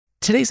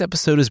Today's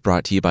episode is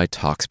brought to you by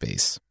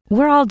Talkspace.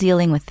 We're all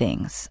dealing with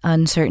things,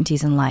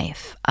 uncertainties in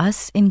life,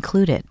 us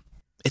included.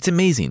 It's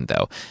amazing,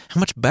 though, how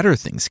much better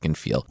things can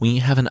feel when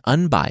you have an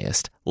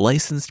unbiased,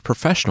 licensed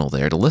professional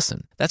there to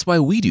listen. That's why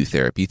we do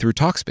therapy through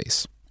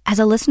Talkspace. As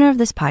a listener of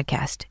this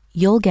podcast,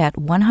 you'll get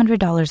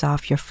 $100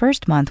 off your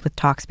first month with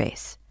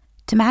Talkspace.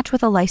 To match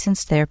with a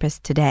licensed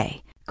therapist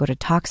today, go to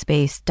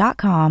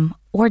Talkspace.com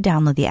or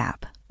download the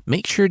app.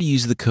 Make sure to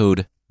use the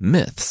code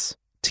MYTHS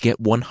to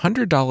get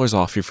 $100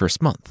 off your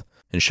first month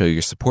and show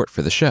your support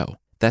for the show.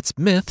 That's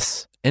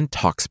MYTHS and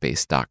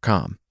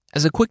Talkspace.com.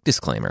 As a quick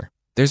disclaimer,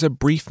 there's a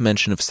brief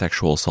mention of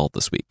sexual assault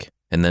this week,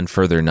 and then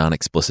further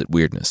non-explicit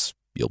weirdness.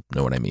 You'll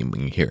know what I mean when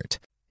you hear it.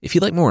 If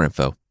you'd like more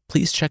info,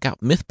 please check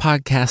out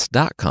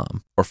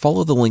mythpodcast.com or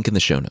follow the link in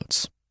the show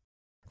notes.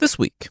 This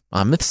week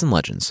on Myths and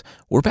Legends,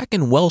 we're back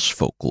in Welsh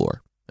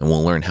folklore, and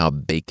we'll learn how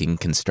baking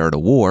can start a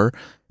war,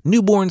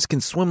 newborns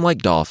can swim like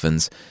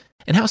dolphins,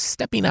 and how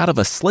stepping out of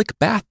a slick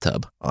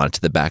bathtub onto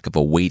the back of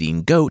a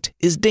waiting goat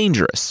is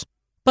dangerous.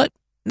 But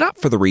not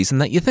for the reason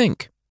that you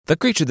think. The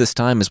creature this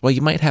time is why you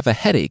might have a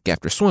headache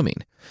after swimming,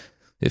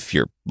 if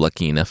you're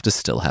lucky enough to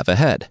still have a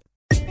head.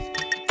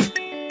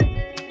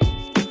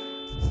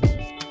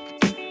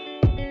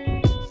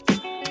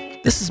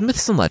 This is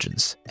Myths and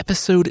Legends,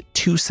 episode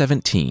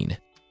 217,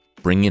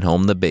 Bringing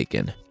Home the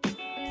Bacon.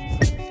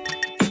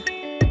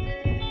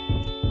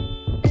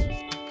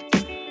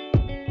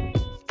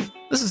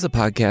 This is a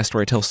podcast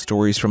where I tell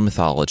stories from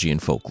mythology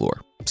and folklore.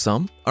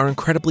 Some are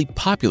incredibly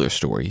popular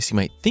stories you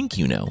might think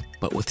you know,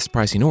 but with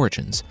surprising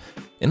origins.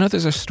 And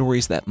others are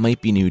stories that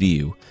might be new to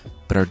you,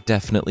 but are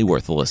definitely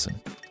worth a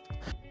listen.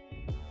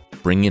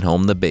 Bringing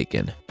Home the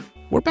Bacon.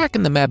 We're back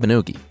in the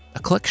Mabinogi, a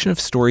collection of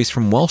stories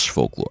from Welsh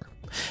folklore.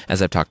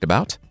 As I've talked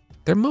about,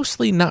 they're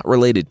mostly not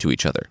related to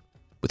each other,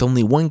 with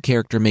only one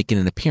character making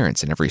an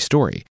appearance in every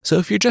story. So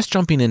if you're just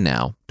jumping in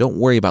now, don't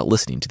worry about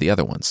listening to the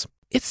other ones.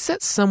 It's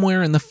set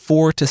somewhere in the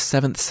 4th to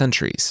 7th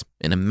centuries,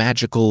 in a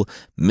magical,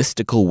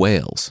 mystical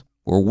Wales,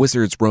 where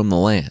wizards roam the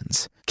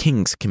lands,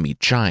 kings can be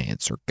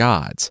giants or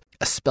gods,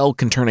 a spell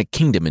can turn a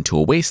kingdom into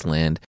a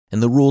wasteland,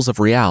 and the rules of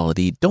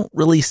reality don't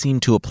really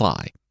seem to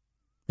apply.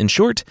 In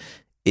short,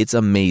 it's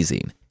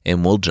amazing,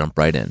 and we'll jump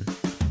right in.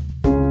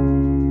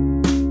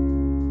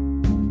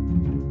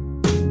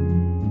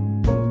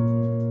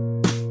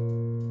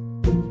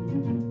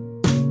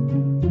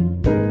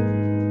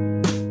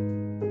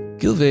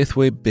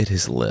 Gilvaethwy bit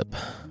his lip.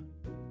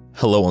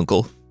 Hello,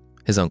 uncle.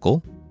 His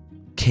uncle,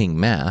 King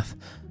Math,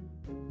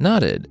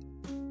 nodded.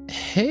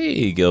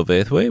 Hey,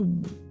 Gilvaethwy,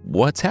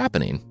 what's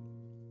happening?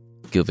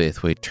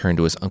 Gilvaethwy turned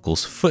to his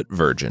uncle's foot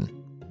virgin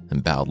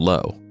and bowed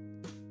low.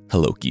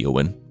 Hello,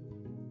 Giowen.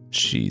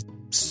 She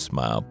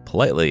smiled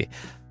politely.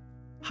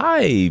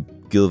 Hi,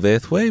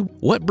 Gilvaethwy.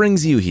 What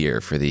brings you here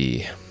for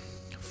the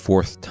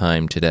 4th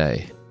time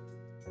today?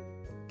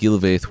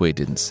 Gilvaethwy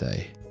didn't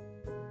say.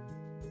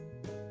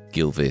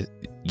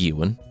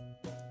 Giowen,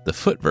 the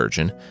foot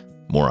virgin,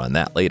 more on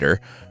that later,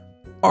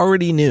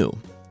 already knew.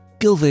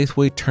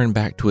 Gilvaethwy turned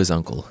back to his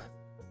uncle.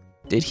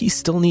 Did he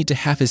still need to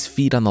have his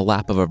feet on the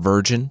lap of a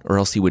virgin or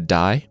else he would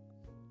die?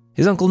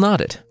 His uncle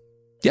nodded.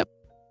 Yep,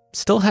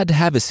 still had to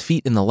have his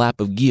feet in the lap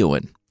of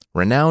Giowen,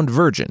 renowned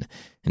virgin,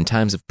 in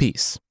times of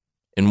peace.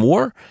 In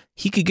war,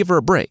 he could give her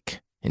a break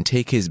and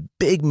take his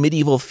big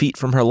medieval feet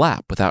from her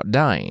lap without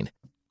dying.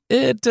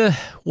 It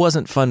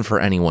wasn't fun for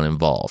anyone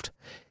involved.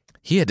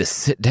 He had to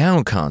sit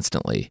down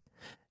constantly.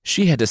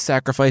 She had to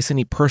sacrifice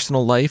any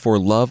personal life or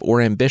love or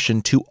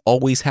ambition to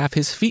always have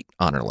his feet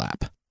on her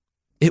lap.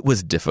 It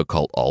was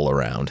difficult all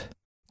around.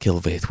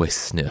 Gilvaethwy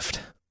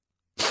sniffed.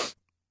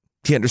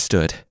 He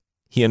understood.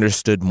 He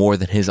understood more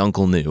than his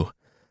uncle knew.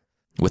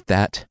 With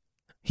that,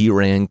 he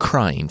ran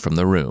crying from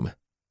the room.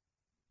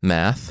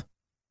 Math,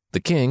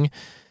 the king,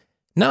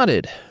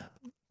 nodded.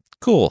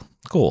 Cool.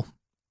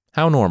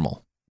 How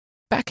normal.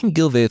 Back in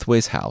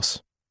Gilvaethwy's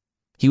house,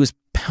 he was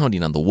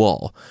pounding on the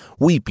wall,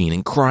 weeping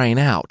and crying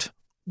out.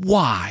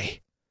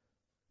 Why?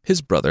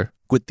 His brother,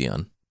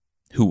 Gwydion,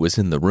 who was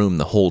in the room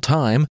the whole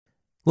time,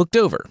 looked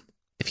over.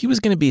 If he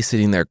was going to be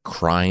sitting there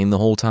crying the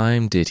whole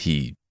time, did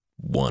he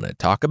want to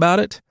talk about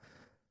it?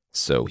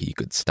 So he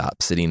could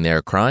stop sitting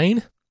there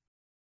crying?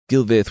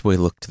 Gilvaethwy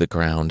looked to the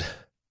ground.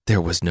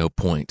 There was no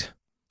point.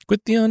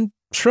 Gwydion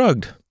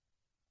shrugged.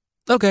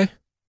 Okay.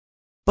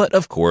 But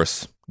of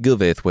course,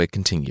 Gilvaethwy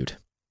continued.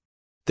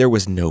 There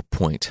was no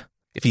point.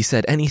 If he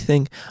said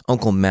anything,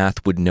 Uncle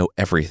Math would know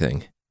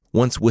everything.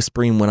 Once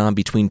whispering went on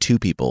between two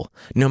people,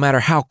 no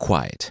matter how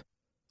quiet.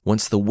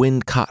 Once the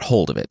wind caught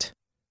hold of it,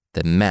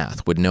 then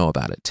Math would know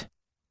about it.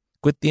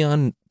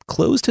 Gwydion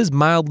closed his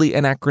mildly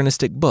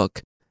anachronistic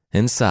book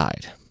and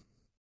sighed.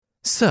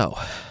 So,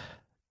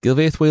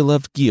 Gilvaethwy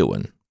loved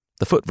Giowen,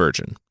 the foot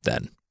virgin,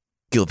 then.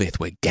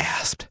 Gilvaethwy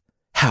gasped.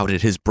 How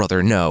did his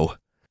brother know?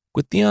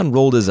 Gwydion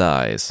rolled his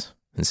eyes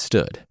and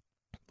stood.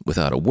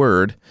 Without a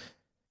word,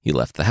 he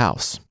left the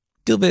house.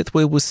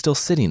 Gilvaethwy was still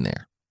sitting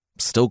there,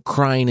 still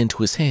crying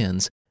into his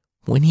hands,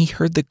 when he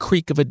heard the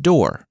creak of a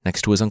door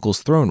next to his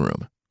uncle's throne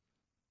room.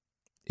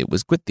 It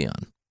was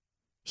Gwydion.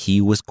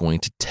 He was going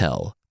to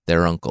tell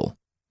their uncle.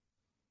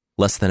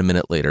 Less than a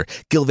minute later,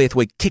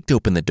 Gilvaithwaite kicked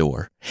open the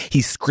door.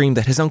 He screamed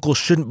that his uncle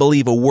shouldn't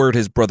believe a word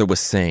his brother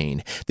was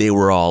saying. They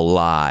were all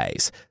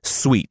lies.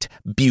 Sweet,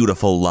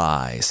 beautiful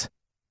lies.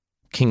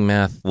 King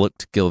Math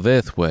looked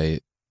Gilvaithwaite.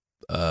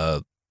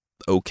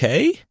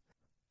 Okay?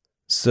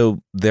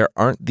 So there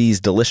aren't these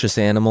delicious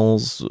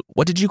animals.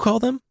 What did you call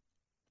them?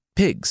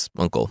 Pigs,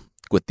 Uncle,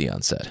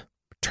 Gwythion said,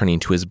 turning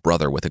to his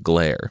brother with a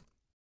glare.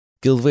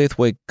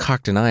 Gilvaithwaite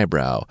cocked an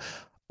eyebrow.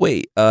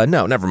 Wait,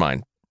 no, never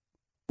mind.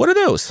 What are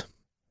those?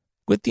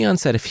 Gwythion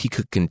said if he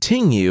could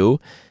continue,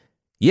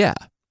 yeah,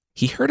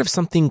 he heard of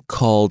something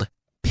called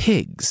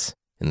pigs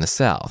in the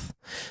South.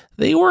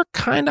 They were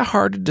kind of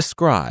hard to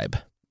describe.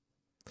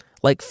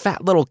 Like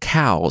fat little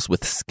cows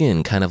with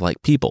skin kind of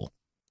like people.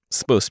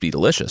 Supposed to be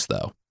delicious,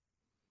 though.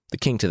 The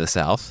king to the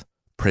south,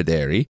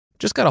 Pryderi,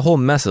 just got a whole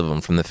mess of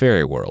them from the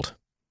fairy world.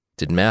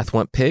 Did Math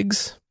want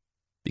pigs?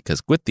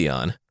 Because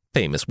Gwythion,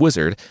 famous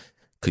wizard,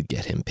 could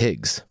get him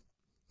pigs.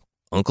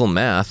 Uncle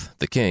Math,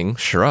 the king,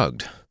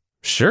 shrugged.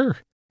 Sure,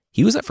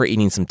 he was up for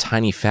eating some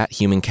tiny fat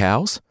human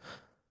cows.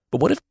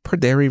 But what if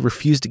Pryderi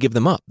refused to give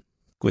them up?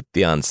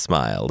 Gwythion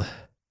smiled.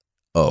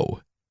 Oh,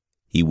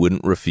 he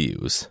wouldn't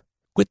refuse.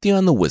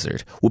 Gwythion the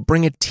wizard would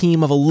bring a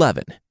team of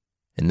 11,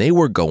 and they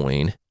were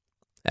going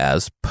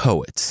as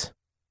poets.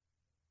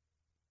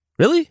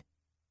 Really?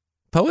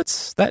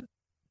 Poets? That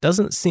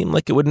doesn't seem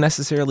like it would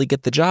necessarily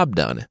get the job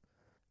done.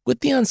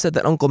 Gwythion said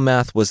that Uncle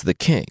Math was the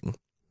king,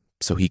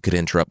 so he could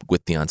interrupt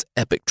Gwythion's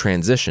epic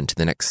transition to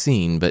the next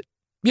scene, but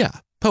yeah,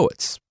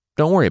 poets.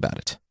 Don't worry about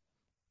it.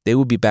 They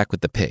would be back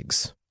with the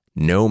pigs,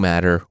 no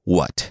matter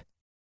what.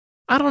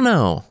 I don't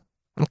know.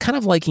 I'm kind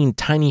of liking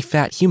tiny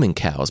fat human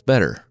cows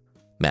better,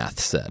 Math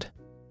said,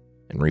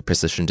 and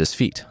repositioned his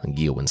feet on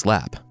Gilwen's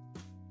lap.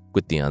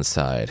 Gwythion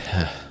sighed.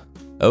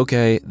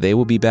 Okay, they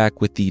will be back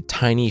with the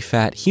tiny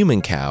fat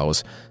human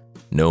cows,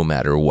 no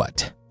matter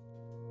what.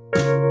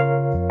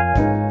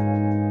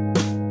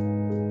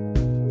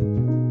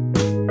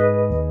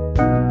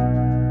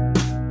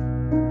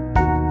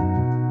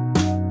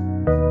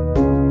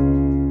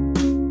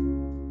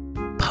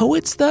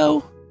 Poets,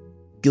 though?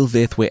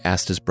 Gilvaithwaite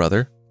asked his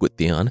brother,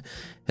 Gwythion,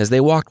 as they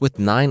walked with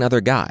 9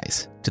 other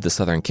guys to the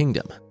southern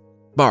kingdom.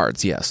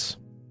 Bards, yes,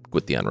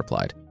 Gwythion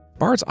replied.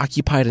 Bards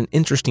occupied an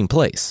interesting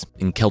place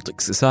in Celtic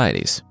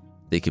societies.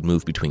 They could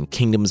move between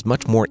kingdoms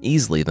much more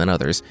easily than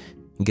others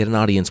and get an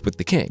audience with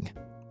the king.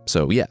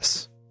 So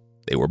yes,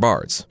 they were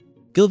bards.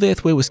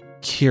 Gilvaithwaite was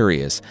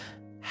curious.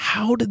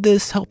 How did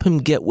this help him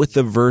get with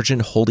the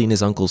virgin holding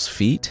his uncle's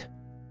feet?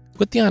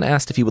 Gwythion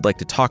asked if he would like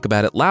to talk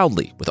about it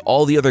loudly with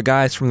all the other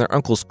guys from their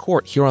uncle's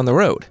court here on the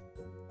road.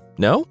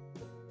 No?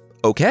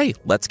 Okay,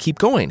 let's keep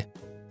going.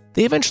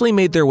 They eventually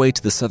made their way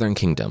to the southern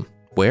kingdom,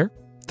 where,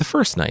 the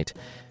first night,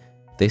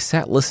 they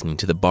sat listening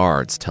to the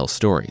bards tell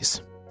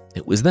stories.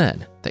 It was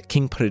then that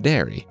King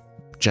Pryderi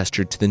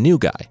gestured to the new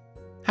guy.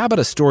 How about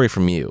a story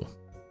from you?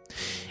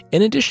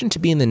 In addition to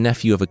being the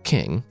nephew of a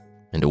king,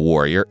 and a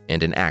warrior,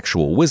 and an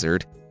actual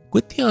wizard,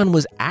 Gwythion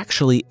was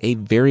actually a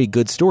very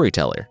good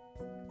storyteller.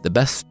 The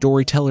best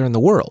storyteller in the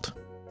world,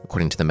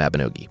 according to the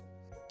Mabinogi.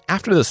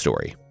 After the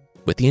story,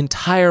 with the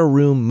entire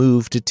room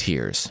moved to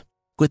tears,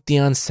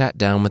 Gwythion sat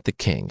down with the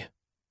king,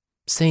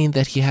 saying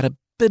that he had a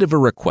bit of a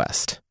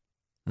request.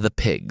 The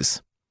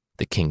pigs.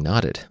 The king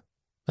nodded.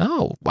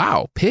 Oh,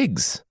 wow,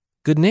 pigs.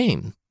 Good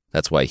name.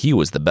 That's why he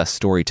was the best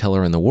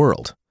storyteller in the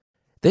world.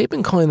 They've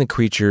been calling the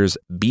creatures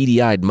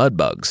beady-eyed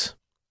mudbugs.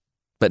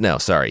 But no,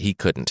 sorry, he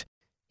couldn't.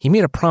 He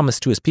made a promise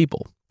to his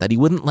people that he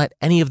wouldn't let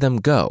any of them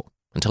go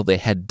until they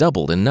had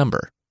doubled in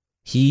number.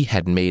 He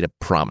had made a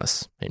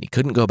promise, and he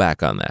couldn't go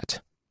back on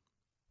that.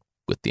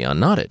 Gwythion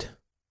nodded.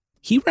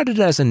 He read it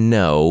as a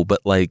no, but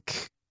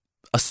like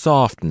a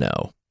soft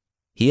no.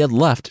 He had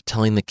left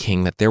telling the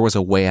king that there was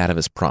a way out of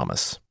his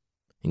promise,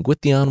 and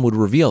Gwythion would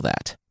reveal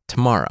that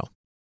tomorrow.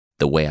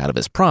 The way out of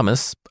his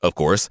promise, of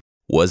course,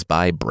 was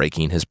by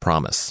breaking his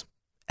promise.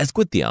 As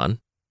Gwythion,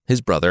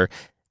 his brother,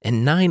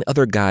 and 9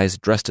 other guys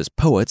dressed as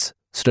poets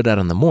stood out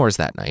on the moors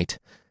that night,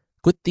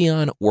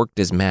 Gwythion worked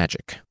his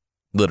magic.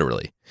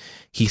 Literally.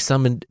 He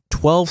summoned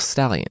 12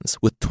 stallions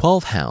with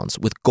 12 hounds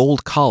with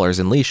gold collars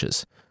and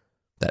leashes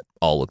that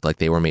all looked like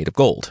they were made of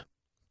gold.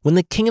 When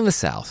the king of the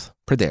south,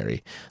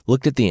 Pryderi,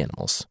 looked at the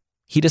animals,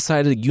 he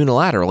decided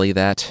unilaterally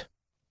that,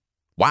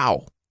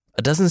 wow,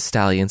 a dozen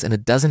stallions and a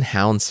dozen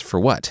hounds for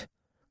what?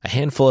 A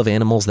handful of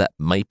animals that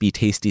might be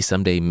tasty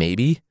someday,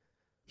 maybe?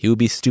 He would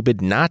be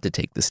stupid not to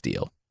take this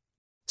deal.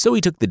 So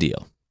he took the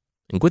deal,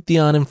 and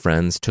Gwythion and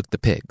friends took the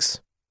pigs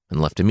and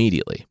left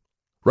immediately.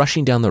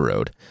 Rushing down the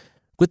road,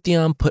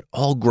 Gwythion put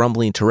all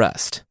grumbling to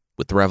rest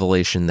with the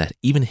revelation that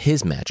even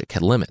his magic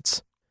had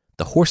limits.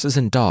 The horses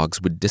and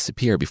dogs would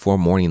disappear before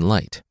morning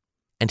light,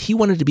 and he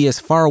wanted to be as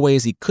far away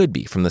as he could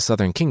be from the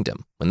southern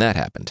kingdom when that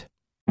happened.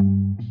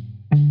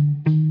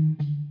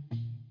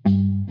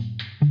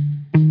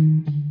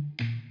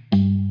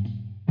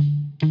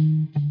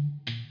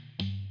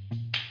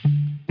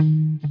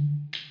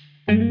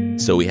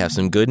 So we have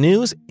some good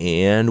news,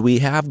 and we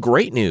have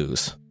great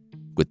news,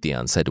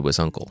 Gwythion said to his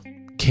uncle,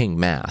 King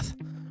Math,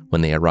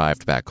 when they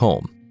arrived back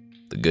home.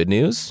 The good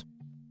news?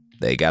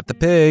 They got the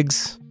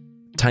pigs.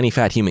 Tiny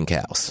fat human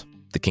cows,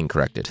 the king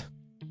corrected.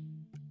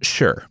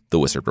 Sure, the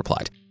wizard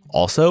replied.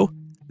 Also,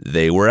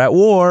 they were at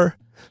war,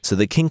 so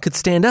the king could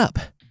stand up.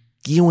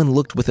 Gwion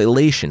looked with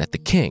elation at the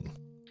king,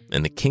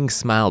 and the king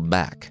smiled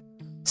back.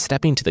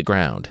 Stepping to the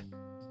ground,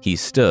 he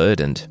stood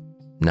and,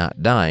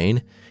 not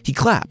dying, he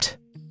clapped.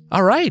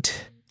 All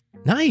right,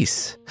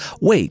 nice.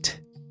 Wait,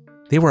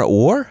 they were at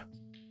war?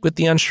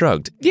 Gwythion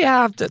shrugged.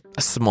 Yeah,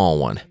 a small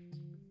one.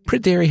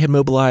 Pryderi had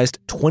mobilized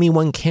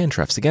 21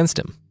 cantrefs against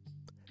him.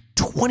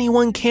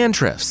 21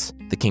 cantrefs,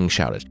 the king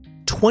shouted.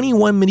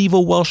 21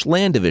 medieval Welsh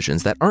land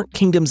divisions that aren't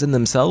kingdoms in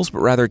themselves, but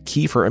rather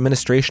key for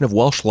administration of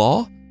Welsh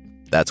law?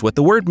 That's what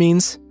the word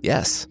means,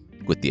 yes,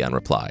 Gwythion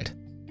replied,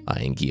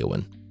 eyeing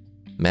Gwion.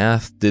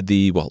 Math.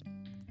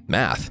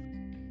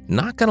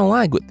 Not gonna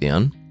lie,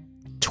 Gwythion.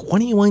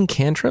 21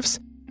 cantrefs?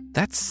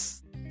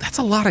 That's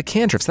a lot of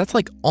cantrefs. That's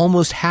like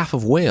almost half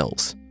of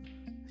Wales.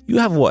 You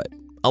have what,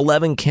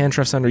 11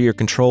 cantrefs under your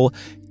control?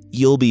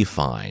 You'll be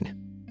fine.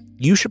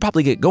 You should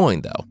probably get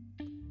going, though.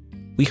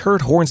 We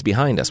heard horns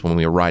behind us when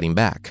we were riding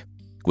back,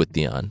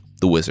 Gwythion,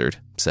 the wizard,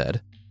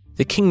 said.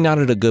 The king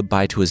nodded a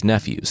goodbye to his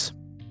nephews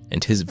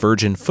and his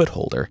virgin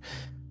footholder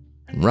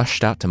and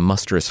rushed out to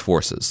muster his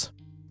forces.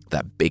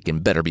 That bacon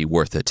better be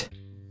worth it.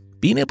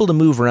 Being able to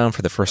move around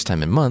for the first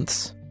time in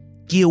months,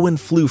 Gwion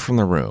flew from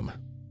the room.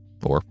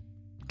 Or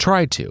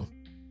tried to.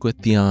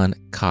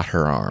 Gwythion caught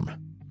her arm.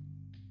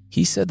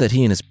 He said that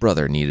he and his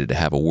brother needed to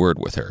have a word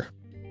with her.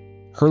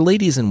 Her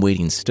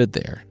ladies-in-waiting stood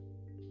there,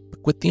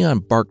 but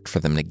Gwythion barked for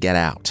them to get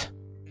out.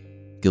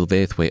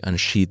 Gilvaethwy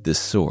unsheathed his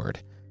sword,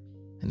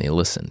 and they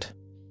listened.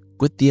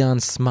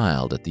 Gwythion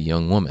smiled at the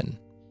young woman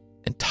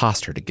and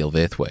tossed her to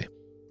Gilvaethwy,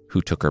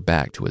 who took her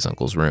back to his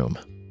uncle's room.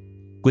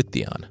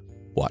 Gwythion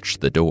watched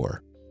the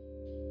door.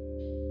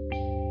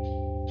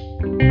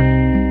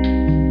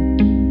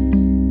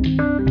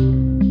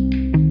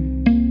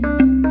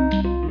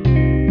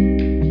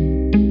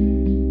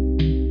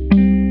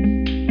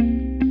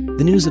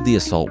 The news of the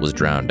assault was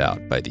drowned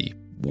out by the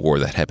war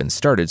that had been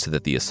started so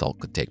that the assault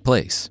could take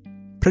place.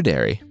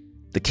 Pryderi,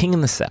 the king in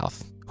the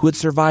south, who had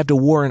survived a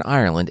war in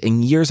Ireland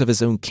and years of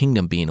his own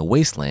kingdom being a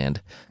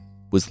wasteland,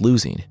 was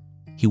losing.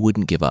 He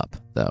wouldn't give up,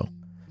 though.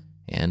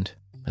 And,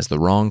 as the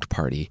wronged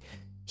party,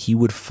 he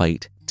would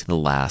fight to the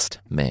last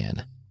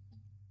man.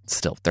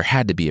 Still, there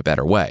had to be a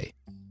better way.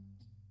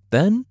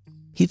 Then,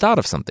 he thought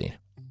of something.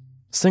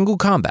 Single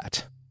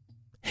combat.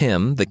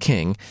 Him, the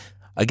king,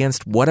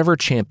 against whatever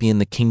champion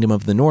the Kingdom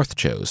of the North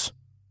chose.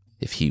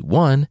 If he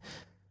won,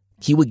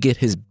 he would get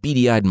his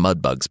beady-eyed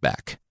mudbugs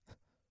back.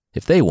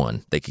 If they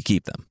won, they could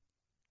keep them.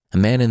 A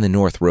man in the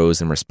north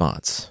rose in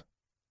response.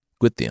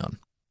 Gwythion,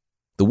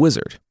 the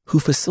wizard who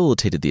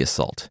facilitated the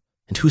assault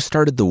and who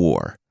started the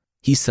war,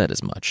 he said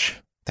as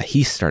much, that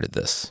he started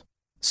this.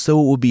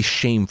 So it would be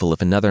shameful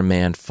if another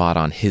man fought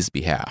on his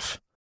behalf.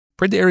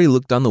 Pryderi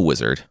looked on the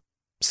wizard,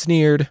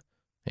 sneered,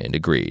 and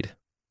agreed.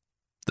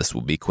 This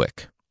would be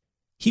quick.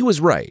 He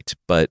was right,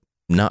 but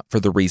not for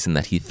the reason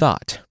that he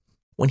thought.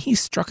 When he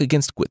struck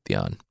against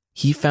Gwythion,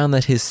 he found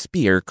that his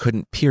spear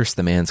couldn't pierce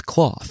the man's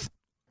cloth.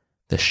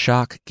 The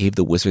shock gave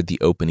the wizard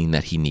the opening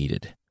that he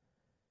needed.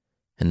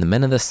 And the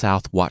men of the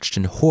south watched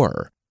in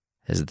horror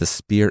as the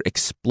spear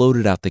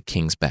exploded out the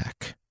king's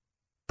back.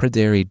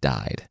 Pryderi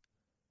died,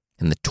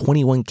 and the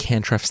 21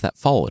 cantrefs that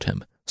followed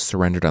him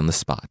surrendered on the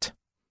spot.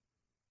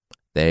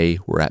 They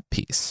were at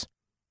peace.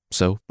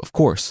 So, of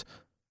course,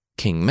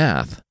 King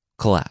Math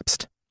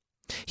collapsed.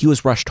 He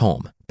was rushed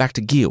home, back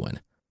to Gwion,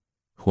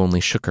 who only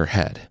shook her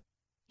head.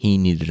 He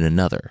needed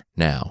another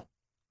now.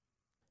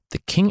 The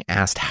king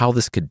asked how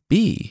this could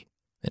be,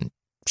 and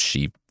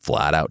she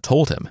flat out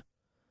told him.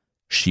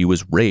 She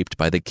was raped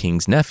by the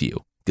king's nephew,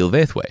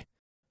 Gilvaethwy.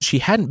 She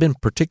hadn't been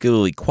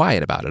particularly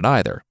quiet about it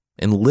either,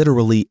 and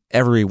literally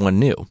everyone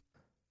knew.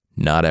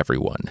 Not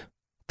everyone,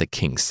 the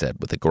king said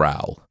with a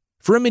growl.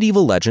 For a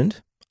medieval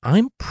legend,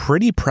 I'm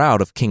pretty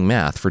proud of King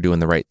Math for doing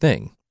the right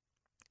thing.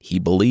 He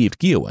believed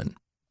Gwion,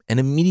 and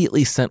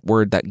immediately sent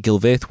word that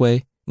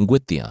Gilvaethwy and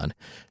Gwythion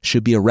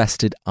should be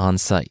arrested on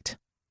sight.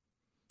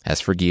 As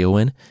for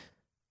Gwion,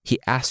 he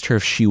asked her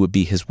if she would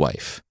be his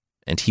wife,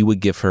 and he would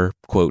give her,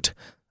 quote,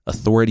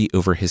 authority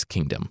over his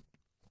kingdom.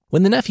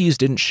 When the nephews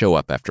didn't show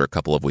up after a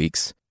couple of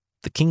weeks,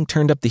 the king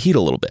turned up the heat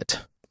a little bit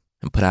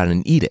and put out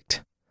an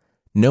edict.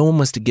 No one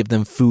was to give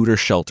them food or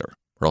shelter,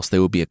 or else they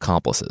would be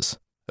accomplices.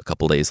 A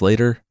couple days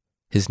later,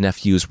 his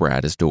nephews were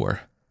at his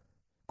door.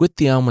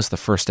 Gwythion was the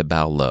first to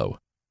bow low,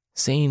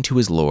 saying to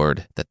his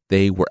lord that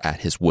they were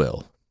at his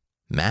will.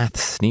 Math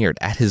sneered.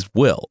 At his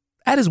will.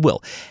 At his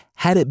will.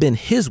 Had it been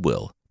his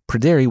will,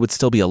 Pryderi would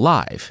still be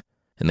alive,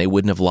 and they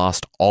wouldn't have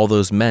lost all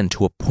those men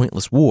to a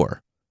pointless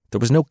war. There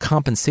was no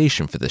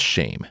compensation for this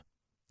shame.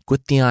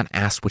 Gwythion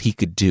asked what he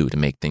could do to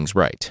make things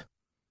right.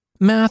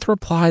 Math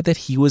replied that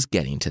he was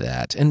getting to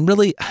that, and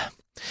really,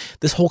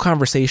 this whole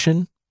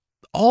conversation,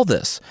 all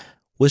this,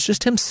 was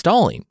just him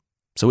stalling,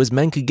 so his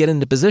men could get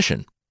into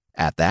position.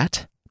 At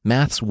that,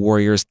 Math's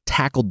warriors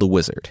tackled the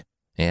wizard,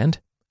 and,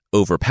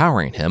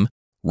 overpowering him,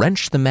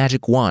 wrenched the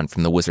magic wand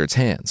from the wizard's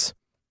hands.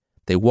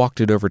 They walked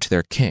it over to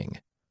their king,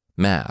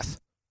 Math,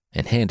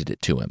 and handed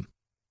it to him.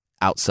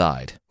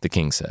 "Outside," the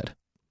king said.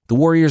 The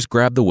warriors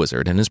grabbed the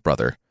wizard and his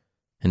brother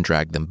and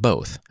dragged them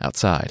both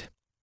outside.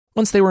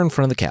 Once they were in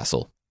front of the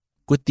castle,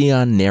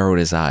 Gwydion narrowed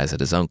his eyes at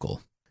his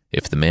uncle.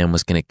 If the man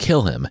was going to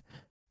kill him,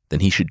 then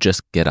he should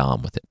just get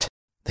on with it.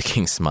 The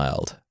king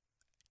smiled.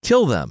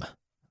 "Kill them!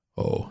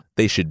 Oh,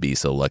 they should be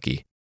so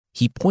lucky."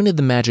 He pointed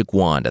the magic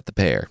wand at the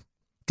pair.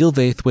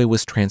 Gilvaethwaite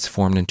was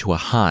transformed into a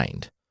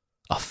hind,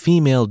 a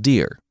female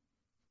deer,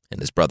 and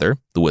his brother,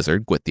 the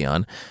wizard,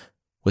 Gwydion,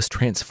 was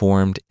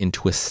transformed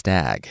into a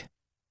stag.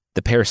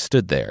 The pair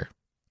stood there,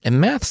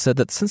 and Math said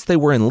that since they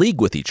were in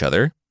league with each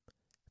other,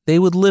 they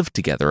would live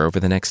together over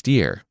the next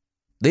year.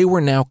 They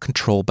were now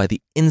controlled by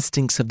the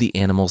instincts of the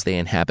animals they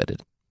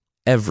inhabited.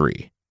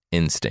 Every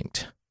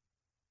instinct.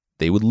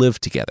 They would live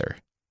together.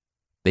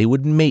 They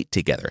would mate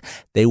together.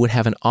 They would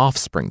have an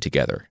offspring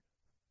together.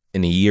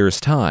 In a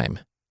year's time,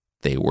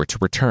 they were to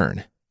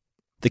return.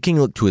 The king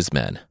looked to his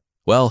men.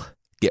 "Well,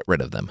 get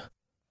rid of them."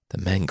 The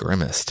men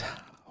grimaced.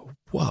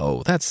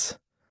 "Whoa,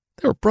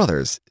 they were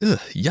brothers. Ugh,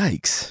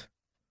 yikes."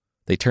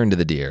 They turned to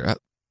the deer.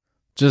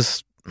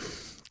 "Just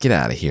get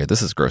out of here.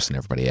 This is grossing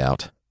everybody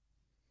out."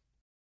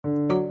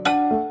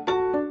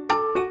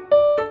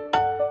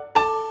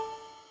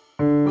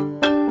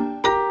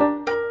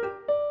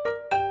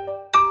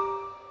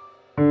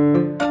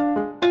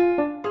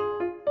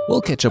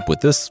 We'll catch up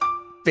with this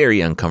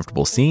very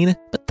uncomfortable scene,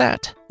 but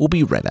that will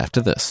be right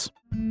after this.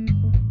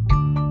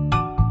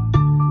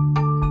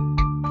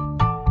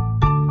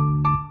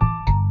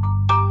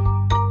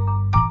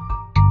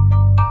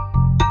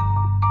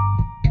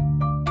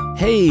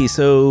 "Hey,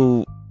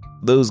 so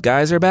those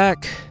guys are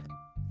back?"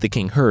 The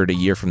king heard a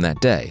year from that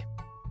day.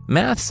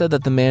 Math said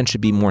that the man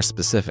should be more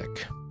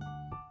specific.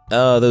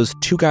 Those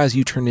two guys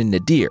you turned into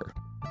deer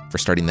for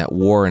starting that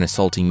war and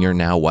assaulting your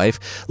now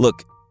wife.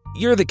 Look,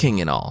 you're the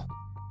king and all.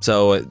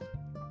 So,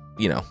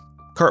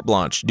 carte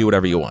blanche, do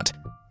whatever you want.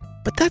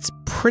 But that's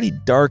pretty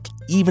dark,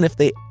 even if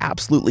they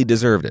absolutely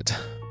deserved it.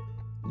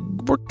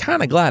 We're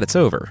kind of glad it's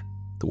over,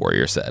 the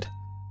warrior said.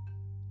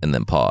 And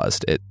then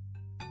paused.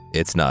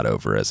 It's not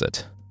over, is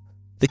it?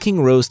 The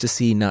king rose to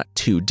see not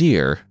 2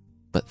 deer,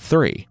 but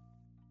 3.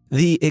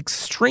 The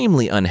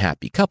extremely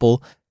unhappy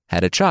couple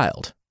had a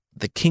child.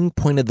 The king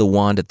pointed the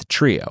wand at the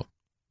trio,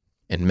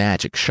 and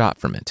magic shot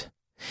from it.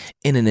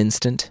 In an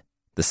instant,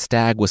 the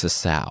stag was a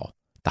sow,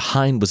 the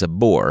hind was a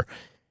boar,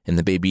 and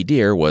the baby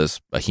deer was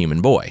a human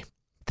boy.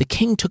 The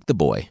king took the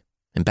boy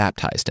and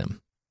baptized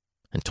him,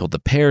 and told the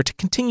pair to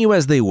continue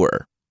as they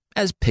were,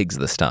 as pigs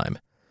this time,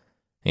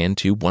 and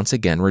to once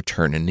again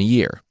return in a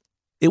year.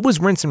 It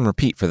was rinse and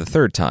repeat for the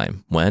 3rd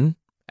time, when,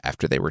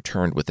 after they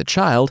returned with the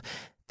child,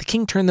 the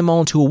king turned them all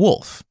into a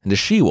wolf and a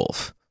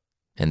she-wolf,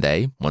 and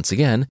they, once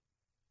again,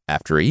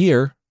 after a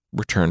year,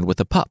 returned with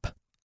a pup.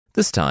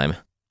 This time,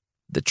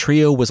 the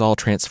trio was all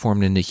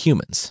transformed into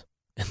humans,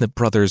 and the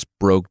brothers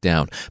broke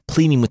down,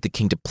 pleading with the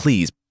king to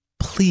please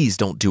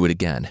don't do it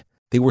again.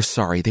 They were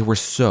sorry. They were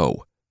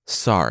so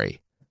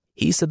sorry.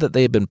 He said that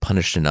they had been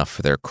punished enough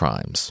for their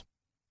crimes,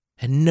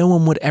 and no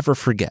one would ever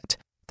forget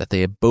that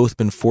they had both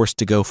been forced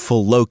to go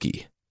full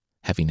Loki,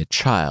 having a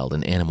child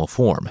in animal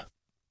form.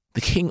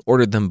 The king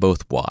ordered them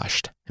both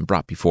washed and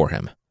brought before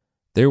him.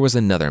 There was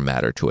another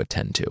matter to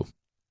attend to.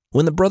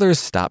 When the brothers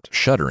stopped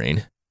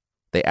shuddering,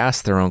 they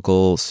asked their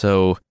uncle,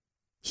 so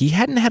he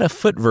hadn't had a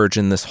foot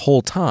virgin this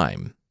whole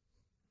time.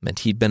 Meant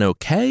he'd been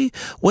okay?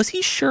 Was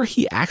he sure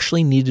he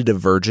actually needed a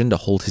virgin to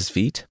hold his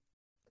feet?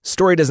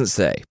 "Story doesn't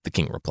say," the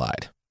king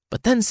replied,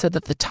 but then said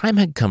that the time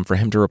had come for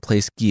him to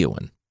replace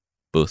Gwydion.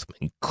 Both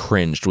men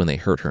cringed when they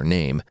heard her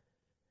name.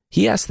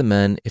 He asked the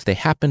men if they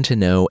happened to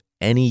know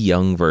any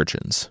young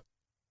virgins.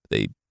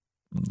 They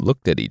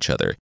looked at each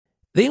other.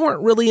 They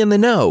weren't really in the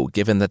know,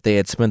 given that they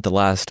had spent the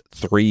last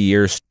 3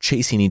 years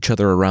chasing each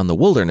other around the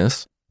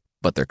wilderness,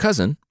 but their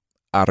cousin,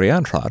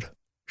 Arianrhod,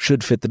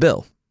 should fit the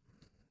bill.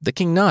 The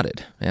king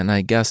nodded, and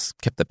I guess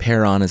kept the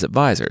pair on as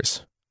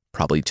advisors,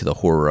 probably to the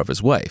horror of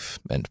his wife,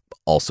 and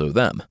also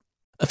them.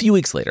 A few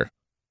weeks later,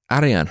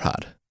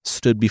 Arianrhod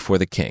stood before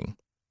the king.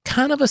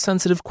 Kind of a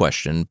sensitive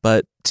question,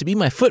 but to be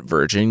my foot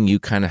virgin, you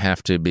kind of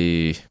have to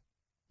be,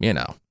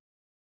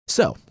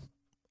 So,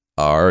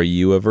 are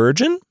you a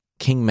virgin?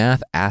 King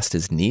Math asked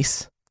his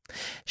niece.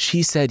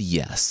 She said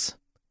yes.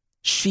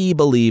 She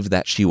believed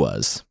that she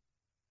was.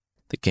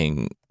 The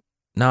king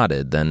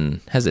nodded,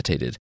 then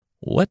hesitated.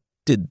 What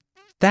did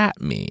that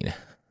mean?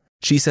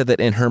 She said that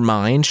in her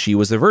mind, she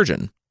was a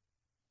virgin.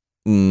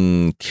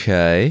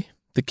 Okay,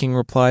 the king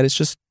replied. It's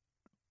just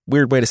a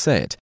weird way to say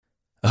it.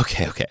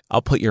 Okay,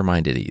 I'll put your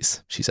mind at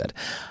ease, she said.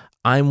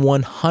 I'm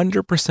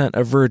 100%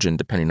 a virgin,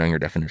 depending on your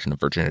definition of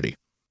virginity.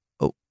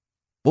 Oh,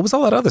 what was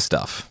all that other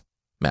stuff?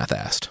 Math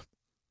asked.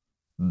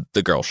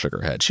 The girl shook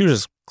her head. She was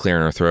just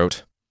clearing her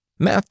throat.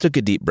 Math took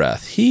a deep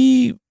breath.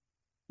 He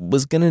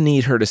was going to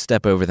need her to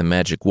step over the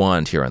magic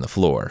wand here on the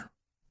floor.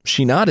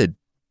 She nodded.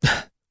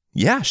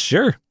 Yeah,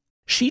 sure.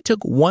 She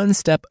took one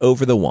step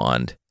over the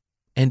wand,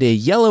 and a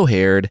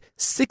yellow-haired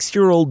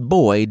 6-year-old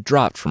boy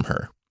dropped from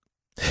her.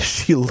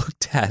 She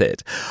looked at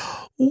it.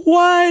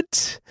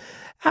 What?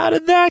 How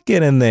did that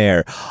get in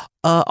there?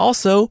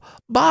 Also,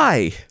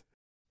 bye.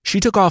 She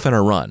took off on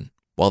a run,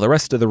 while the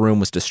rest of the room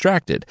was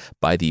distracted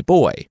by the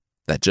boy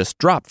that just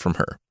dropped from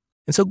her.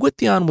 And so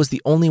Gwythion was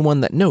the only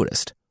one that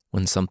noticed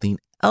when something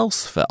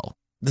else fell.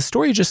 The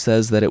story just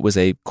says that it was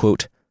a,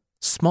 quote,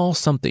 small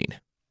something.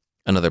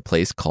 Another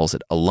place calls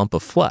it a lump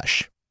of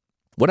flesh.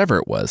 Whatever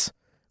it was,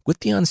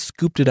 Gwythion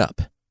scooped it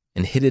up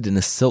and hid it in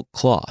a silk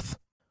cloth.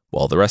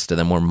 While the rest of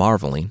them were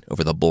marveling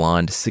over the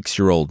blonde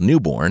 6-year-old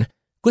newborn,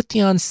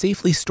 Gwythion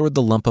safely stored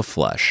the lump of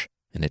flesh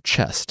in a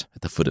chest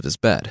at the foot of his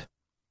bed.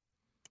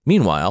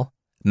 Meanwhile,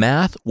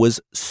 Math was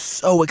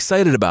so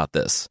excited about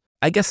this.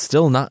 I guess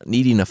still not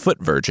needing a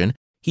foot virgin,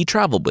 he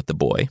traveled with the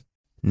boy,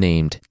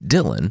 named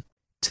Dylan,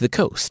 to the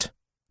coast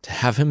to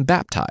have him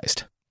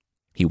baptized.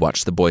 He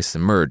watched the boy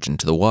submerge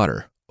into the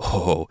water.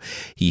 Oh,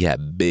 he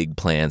had big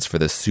plans for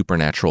this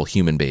supernatural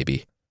human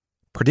baby.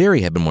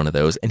 Pryderi had been one of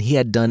those, and he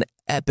had done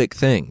epic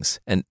things.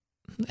 And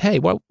hey,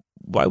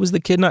 why was the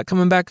kid not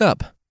coming back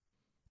up?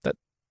 That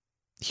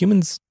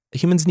humans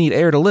need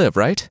air to live,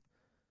 right?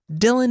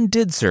 Dylan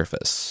did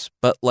surface,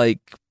 but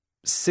like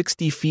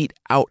 60 feet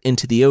out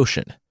into the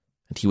ocean,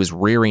 and he was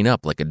rearing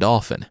up like a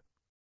dolphin.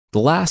 The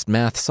last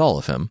Math saw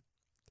of him,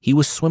 he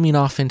was swimming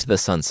off into the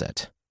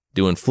sunset,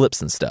 doing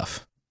flips and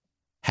stuff,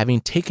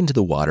 having taken to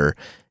the water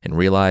and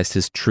realized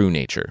his true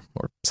nature,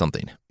 or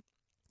something.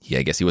 Yeah,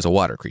 I guess he was a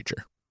water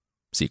creature,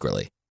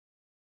 secretly.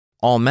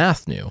 All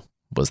Math knew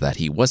was that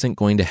he wasn't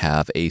going to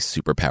have a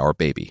superpower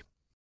baby.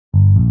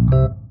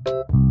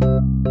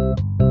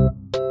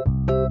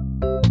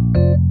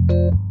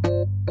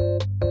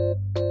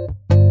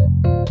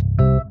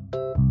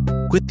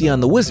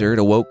 Gwythion the wizard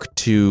awoke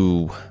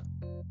to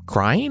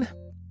crying.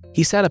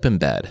 He sat up in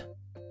bed.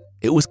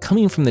 It was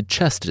coming from the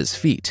chest at his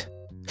feet.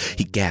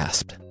 He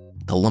gasped.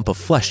 The lump of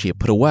flesh he had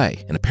put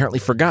away and apparently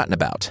forgotten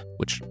about,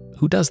 which,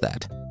 who does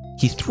that?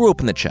 He threw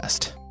open the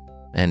chest,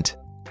 and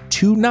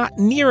to not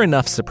near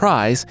enough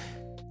surprise,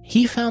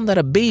 he found that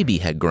a baby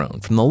had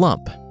grown from the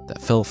lump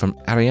that fell from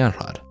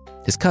Arianrhod,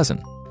 his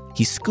cousin.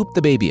 He scooped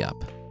the baby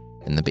up,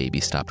 and the baby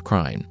stopped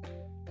crying.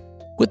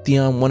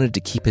 Gwythion wanted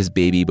to keep his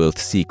baby both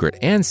secret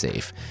and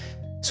safe,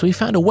 so he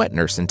found a wet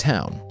nurse in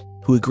town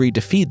who agreed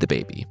to feed the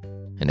baby,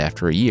 and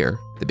after a year,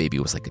 the baby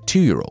was like a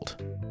 2-year-old.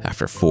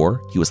 After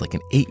 4, he was like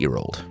an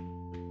 8-year-old,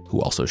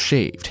 who also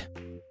shaved.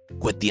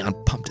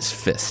 Gwythion pumped his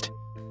fist.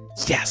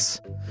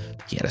 Yes!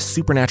 He had a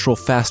supernatural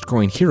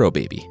fast-growing hero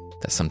baby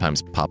that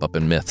sometimes pop up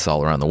in myths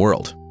all around the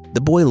world.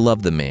 The boy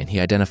loved the man he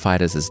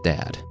identified as his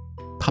dad.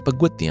 Papa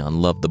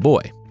Gwythion loved the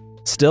boy.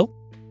 Still,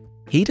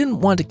 he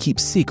didn't want to keep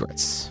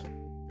secrets.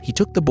 He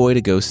took the boy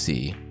to go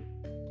see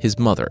his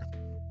mother.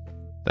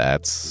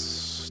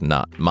 That's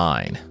not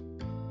mine,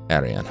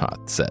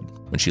 Arianrhod said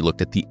when she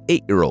looked at the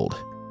 8-year-old.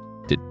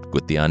 Did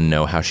Gwythion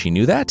know how she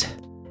knew that?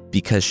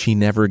 Because she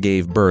never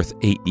gave birth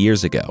 8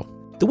 years ago.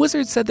 The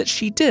wizard said that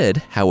she did,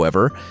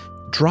 however,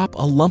 drop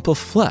a lump of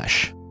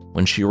flesh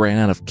when she ran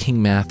out of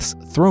King Math's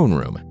throne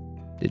room.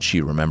 Did she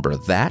remember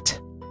that?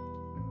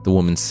 The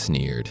woman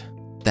sneered.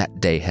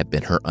 That day had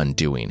been her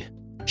undoing.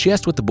 She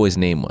asked what the boy's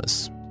name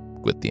was.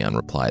 Gwythion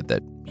replied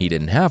that he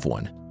didn't have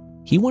one.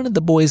 He wanted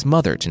the boy's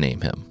mother to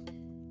name him.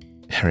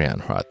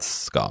 Arianrhod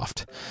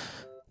scoffed.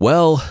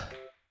 Well,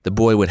 the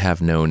boy would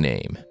have no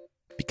name,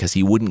 because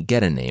he wouldn't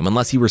get a name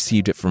unless he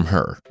received it from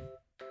her.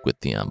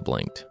 Gwythion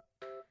blinked.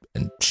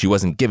 And she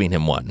wasn't giving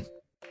him one.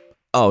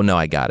 Oh, no,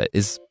 I got it.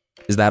 Is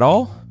that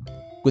all?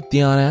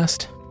 Gwythion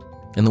asked,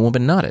 and the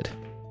woman nodded.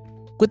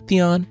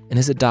 Gwythion and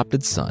his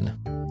adopted son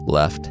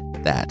left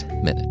that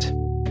minute.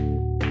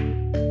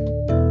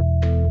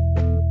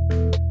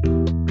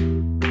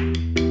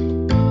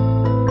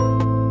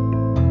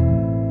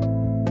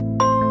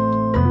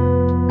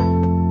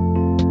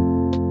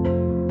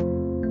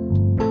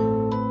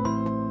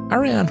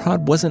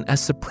 Arianrhod wasn't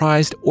as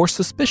surprised or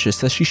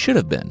suspicious as she should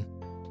have been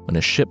when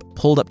a ship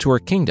pulled up to her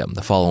kingdom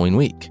the following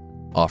week,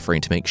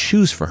 offering to make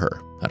shoes for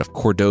her out of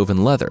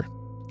Cordovan leather.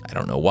 I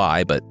don't know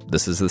why, but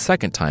this is the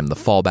second time the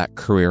fallback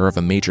career of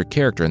a major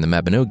character in the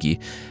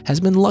Mabinogi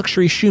has been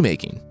luxury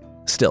shoemaking.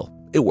 Still,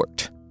 it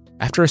worked.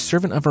 After a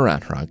servant of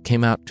Arianrhod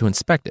came out to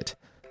inspect it,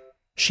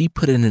 she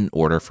put in an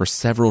order for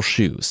several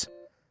shoes,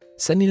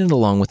 sending it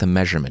along with a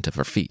measurement of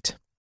her feet.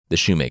 The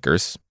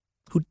shoemakers,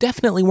 who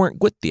definitely weren't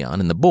Gwythion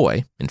and the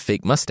boy in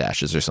fake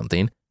mustaches or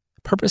something,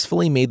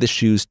 purposefully made the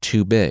shoes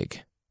too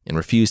big and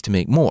refused to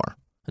make more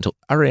until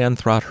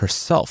Arianrhod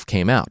herself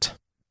came out.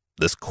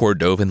 This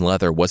Cordovan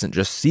leather wasn't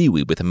just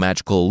seaweed with a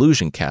magical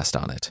illusion cast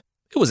on it.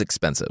 It was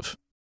expensive.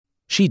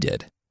 She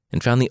did,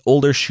 and found the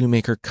older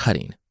shoemaker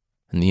cutting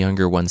and the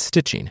younger one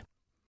stitching.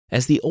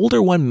 As the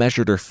older one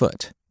measured her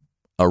foot,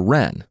 a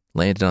wren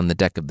landed on the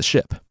deck of the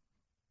ship.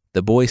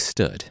 The boy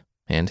stood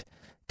and,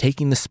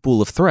 taking the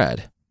spool of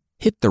thread,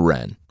 hit the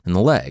wren in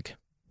the leg.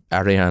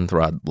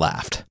 Arianrhod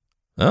laughed.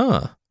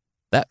 Ah,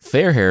 that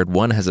fair-haired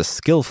one has a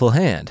skillful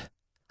hand.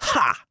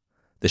 Ha!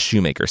 The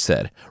shoemaker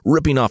said,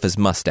 ripping off his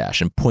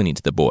mustache and pointing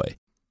to the boy.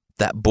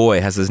 That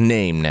boy has his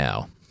name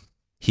now.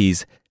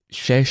 He's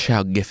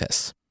Sheshau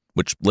Gifis,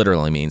 which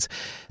literally means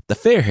the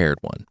fair-haired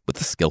one with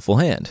the skillful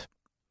hand.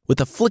 With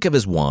a flick of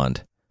his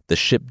wand, the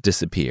ship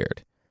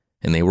disappeared,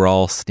 and they were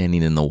all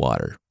standing in the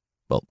water.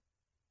 Well,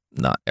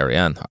 not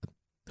Arianrhod,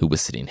 who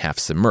was sitting half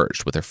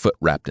submerged with her foot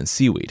wrapped in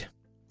seaweed.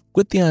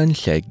 Gwydion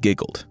and Lle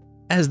giggled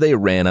as they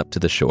ran up to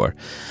the shore,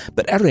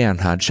 but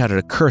Arianrhod shouted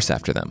a curse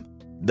after them.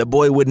 The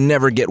boy would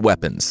never get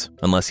weapons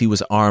unless he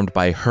was armed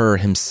by her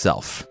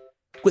himself.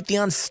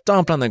 Gwydion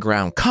stomped on the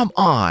ground. Come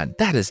on,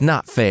 that is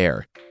not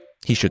fair.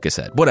 He shook his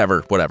head.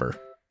 Whatever.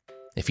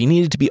 If he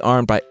needed to be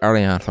armed by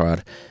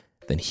Arianrhod,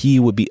 then he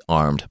would be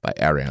armed by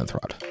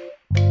Arianrhod.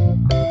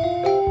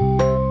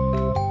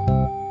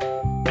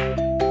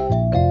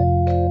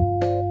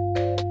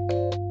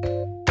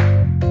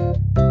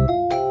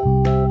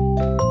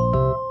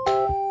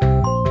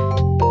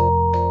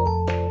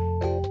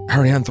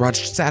 Arianrhod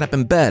sat up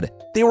in bed.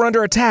 They were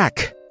under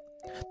attack.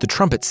 The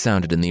trumpet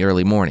sounded in the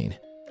early morning.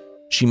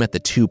 She met the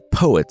two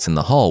poets in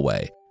the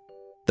hallway,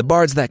 the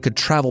bards that could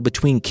travel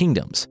between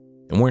kingdoms,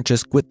 and weren't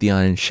just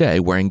Gwydion and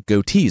Lle wearing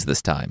goatees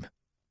this time.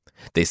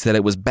 They said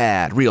it was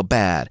bad, real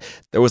bad.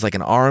 There was like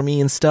an army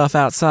and stuff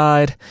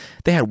outside.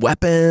 They had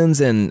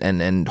weapons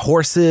and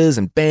horses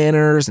and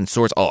banners and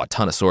swords. Oh, a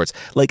ton of swords.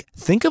 Like,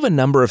 think of a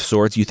number of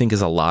swords you think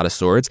is a lot of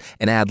swords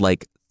and add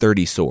like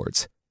 30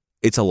 swords.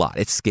 It's a lot.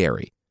 It's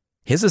scary.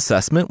 His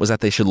assessment was that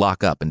they should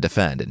lock up and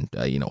defend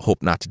and,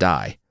 hope not to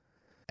die.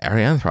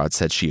 Arianrhod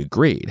said she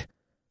agreed.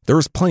 There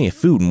was plenty of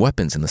food and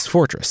weapons in this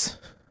fortress.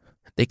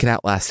 They could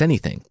outlast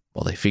anything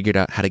while they figured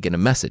out how to get a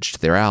message to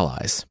their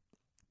allies.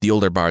 The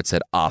older bard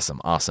said,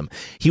 awesome.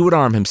 He would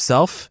arm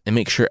himself and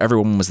make sure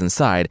everyone was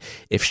inside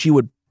if she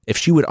would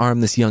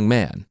arm this young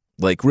man.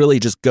 Like, really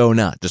just go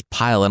nuts, just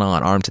pile it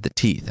on, armed to the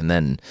teeth, and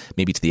then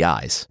maybe to the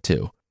eyes,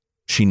 too.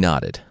 She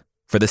nodded.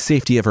 For the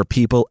safety of her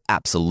people,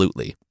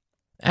 absolutely.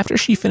 After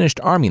she finished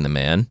arming the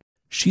man,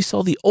 she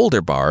saw the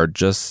older bard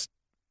just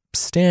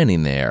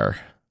standing there.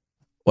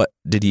 What,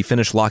 did he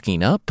finish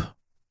locking up?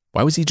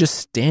 Why was he just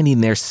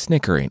standing there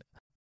snickering?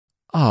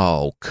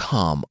 Oh,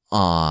 come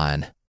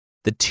on.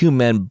 The two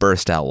men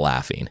burst out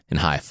laughing and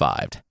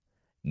high-fived.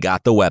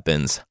 Got the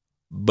weapons.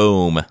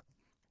 Boom.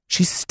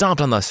 She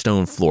stomped on the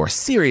stone floor.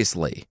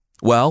 Seriously.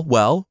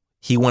 Well,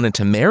 he wanted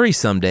to marry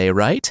someday,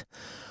 right?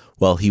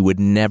 Well, he would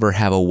never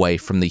have a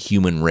wife from the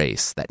human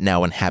race that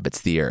now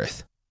inhabits the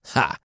earth.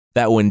 Ha!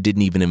 That one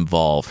didn't even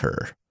involve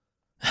her.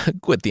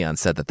 Gwydion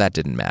said that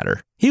didn't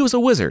matter. He was a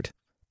wizard.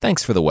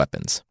 Thanks for the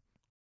weapons.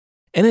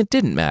 And it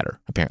didn't matter,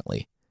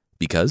 apparently,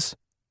 because,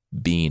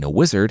 being a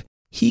wizard,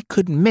 he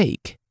could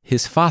make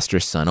his foster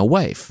son a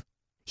wife.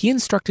 He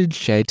instructed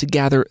Lle to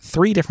gather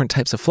 3 different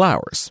types of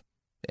flowers.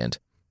 And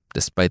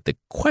despite the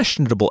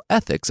questionable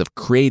ethics of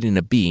creating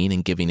a being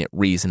and giving it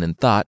reason and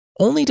thought,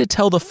 only to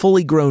tell the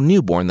fully grown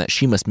newborn that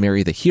she must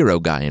marry the hero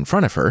guy in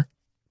front of her,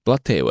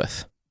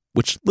 Bloteuwedd,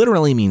 which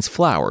literally means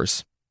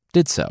flowers,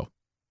 did so.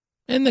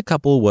 And the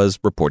couple was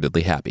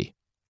reportedly happy.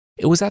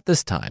 It was at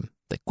this time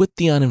that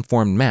Gwydion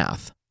informed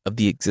Math of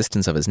the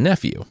existence of his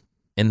nephew,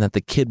 and that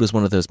the kid was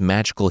one of those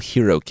magical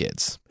hero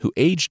kids who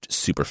aged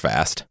super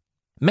fast.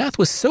 Math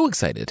was so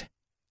excited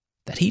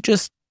that he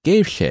just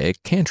gave Lle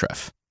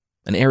Cantref,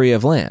 an area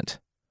of land,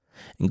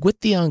 and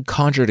Gwydion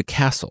conjured a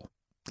castle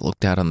that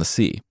looked out on the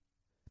sea.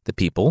 The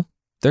people,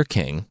 their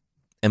king,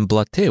 and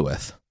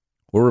Bloteuwedd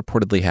were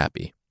reportedly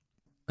happy,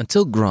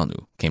 until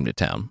Gronw came to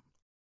town.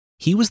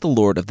 He was the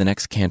lord of the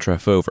next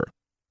Cantref over,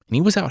 and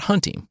he was out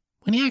hunting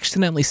when he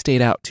accidentally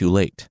stayed out too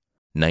late.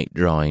 Night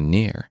drawing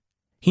near,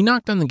 he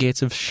knocked on the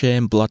gates of Lle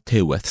and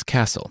Bloteuwedd's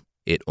castle.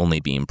 It only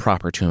being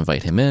proper to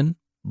invite him in,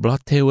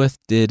 Bloteuwedd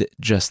did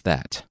just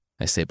that.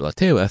 I say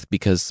Bloteuwedd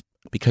because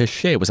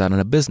Lle was out on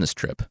a business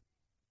trip,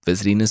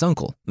 visiting his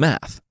uncle,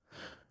 Math.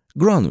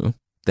 Gronw,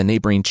 the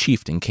neighboring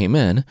chieftain, came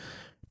in,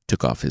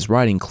 took off his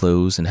riding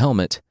clothes and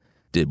helmet,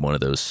 did one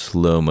of those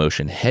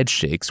slow-motion head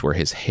shakes where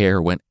his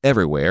hair went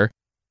everywhere,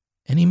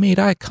 and he made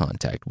eye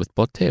contact with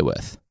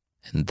Bloteuwedd.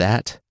 And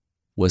that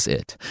was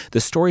it. The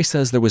story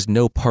says there was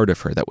no part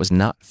of her that was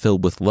not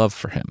filled with love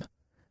for him.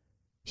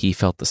 He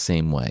felt the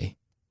same way.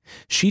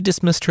 She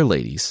dismissed her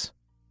ladies.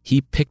 He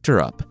picked her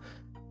up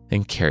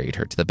and carried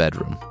her to the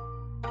bedroom.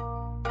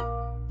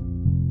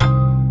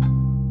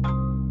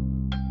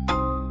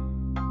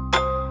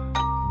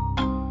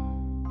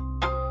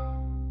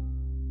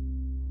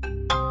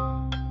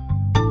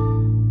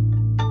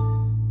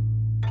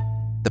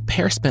 The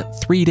pair spent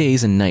 3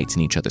 days and nights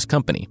in each other's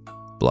company,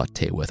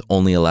 Bloteuwedd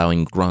only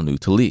allowing Gronw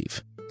to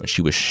leave when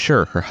she was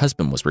sure her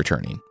husband was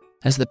returning.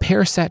 As the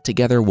pair sat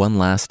together one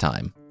last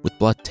time, with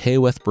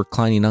Bloteuwedd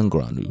reclining on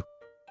Gronw,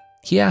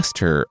 he asked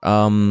her,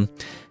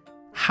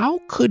 how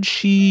could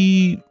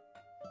she,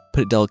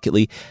 put it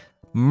delicately,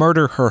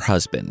 murder her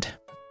husband?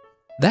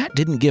 That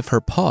didn't give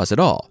her pause at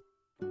all.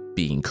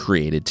 Being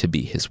created to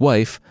be his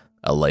wife,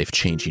 a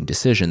life-changing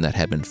decision that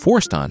had been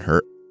forced on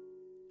her,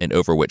 and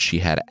over which she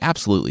had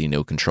absolutely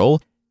no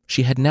control,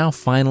 she had now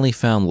finally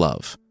found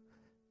love.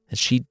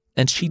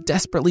 And she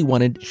desperately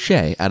wanted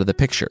Lle out of the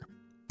picture.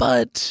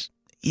 But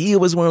he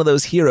was one of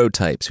those hero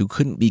types who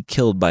couldn't be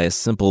killed by a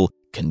simple,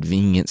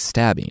 convenient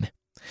stabbing.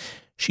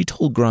 She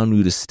told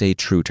Granu to stay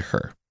true to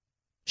her.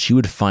 She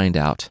would find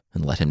out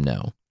and let him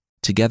know.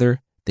 Together,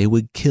 they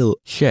would kill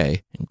She,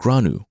 and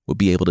Granu would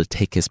be able to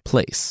take his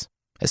place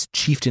as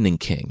chieftain and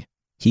king.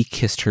 He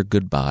kissed her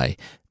goodbye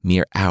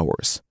mere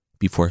hours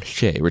before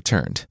She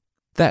returned.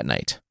 That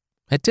night,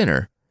 at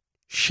dinner,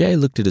 She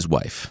looked at his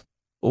wife.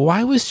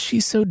 Why was she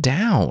so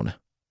down?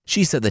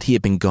 She said that he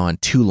had been gone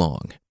too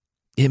long.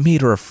 It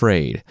made her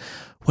afraid.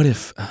 What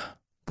if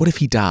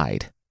he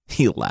died?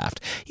 He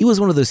laughed. He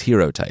was one of those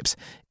hero types.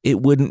 It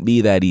wouldn't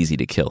be that easy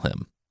to kill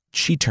him.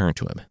 She turned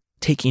to him,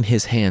 taking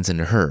his hands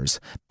into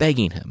hers,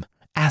 begging him,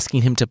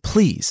 asking him to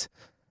please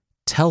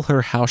tell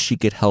her how she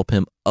could help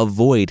him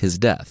avoid his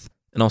death,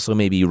 and also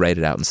maybe write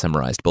it out in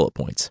summarized bullet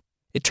points.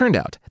 It turned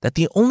out that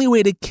the only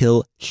way to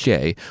kill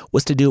She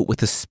was to do it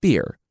with a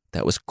spear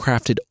that was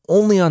crafted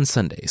only on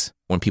Sundays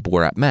when people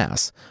were at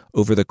Mass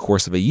over the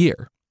course of a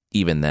year.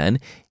 Even then,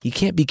 he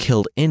can't be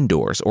killed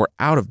indoors or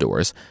out of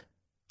doors,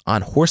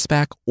 on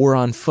horseback or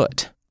on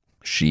foot.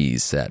 She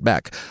sat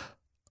back.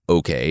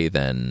 Okay,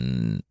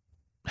 then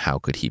how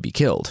could he be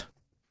killed?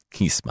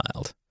 He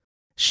smiled.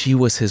 She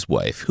was his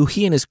wife, who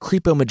he and his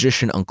creepo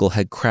magician uncle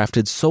had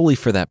crafted solely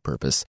for that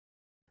purpose,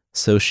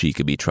 so she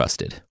could be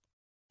trusted.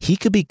 He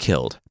could be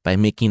killed by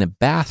making a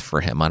bath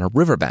for him on a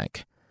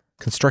riverbank,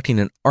 constructing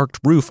an arched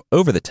roof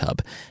over the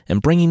tub,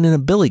 and bringing in a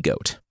billy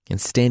goat and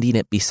standing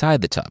it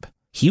beside the tub.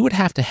 He would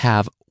have to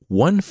have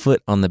 1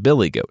 foot on the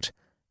billy goat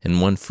and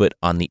 1 foot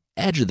on the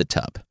edge of the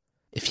tub.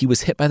 If he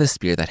was hit by the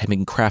spear that had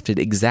been crafted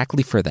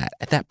exactly for that,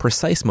 at that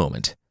precise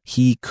moment,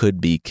 he could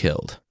be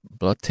killed.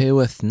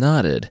 Bloteuwedd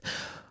nodded.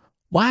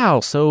 Wow,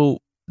 so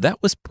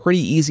that was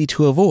pretty easy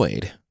to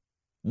avoid.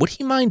 Would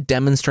he mind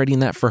demonstrating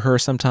that for her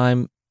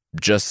sometime,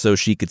 just so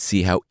she could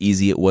see how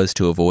easy it was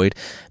to avoid?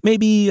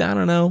 Maybe, I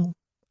don't know,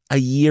 a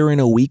year and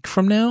a week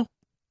from now?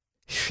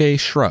 She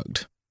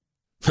shrugged.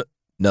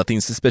 Nothing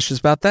suspicious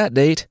about that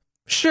date.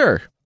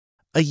 Sure.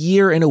 A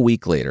year and a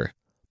week later,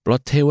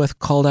 Bloteuwedd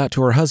called out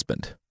to her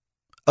husband.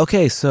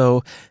 Okay,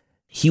 so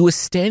he was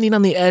standing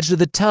on the edge of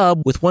the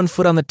tub with 1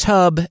 foot on the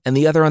tub and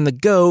the other on the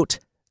goat.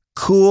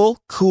 Cool.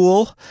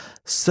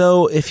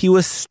 So if he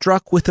was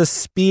struck with a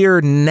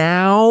spear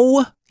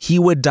now, he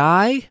would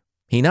die?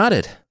 He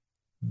nodded,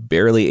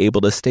 barely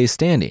able to stay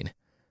standing.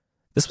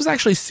 This was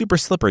actually super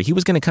slippery. He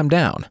was going to come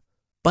down.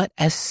 But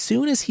as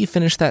soon as he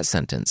finished that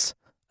sentence,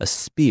 a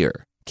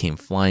spear came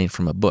flying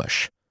from a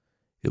bush.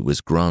 It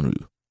was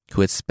Granu,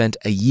 who had spent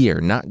a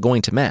year not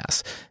going to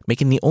Mass,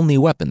 making the only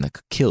weapon that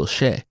could kill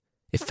She.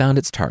 It found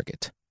its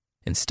target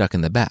and stuck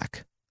in the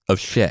back of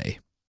She.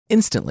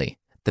 Instantly,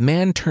 the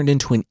man turned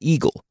into an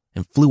eagle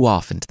and flew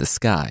off into the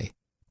sky,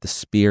 the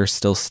spear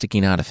still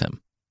sticking out of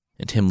him,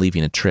 and him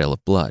leaving a trail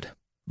of blood.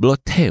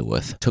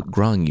 Bloteuwedd took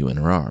Granu in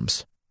her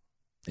arms.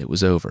 It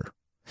was over.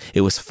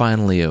 It was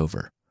finally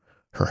over.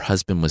 Her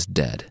husband was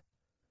dead,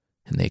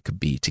 and they could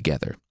be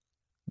together.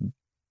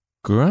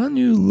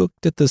 Granu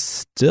looked at the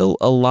still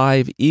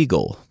alive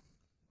eagle,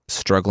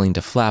 struggling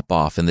to flap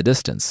off in the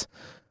distance.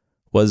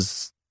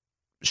 Was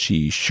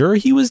she sure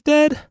he was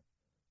dead?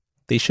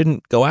 They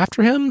shouldn't go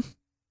after him?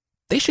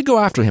 They should go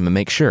after him and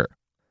make sure.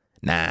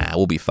 Nah,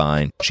 we'll be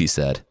fine, she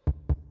said,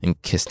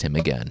 and kissed him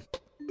again.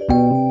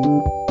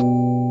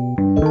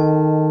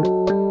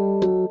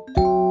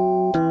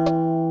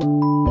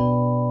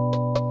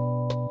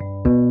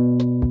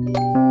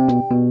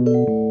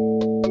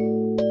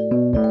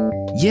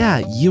 Yeah,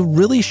 you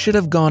really should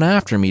have gone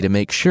after me to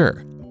make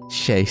sure,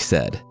 She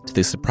said to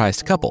the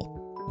surprised couple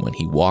when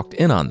he walked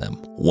in on them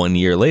 1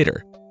 year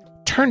later.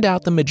 Turned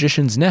out the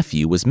magician's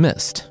nephew was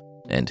missed,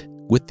 and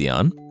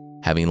Gwythion,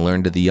 having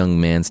learned of the young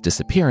man's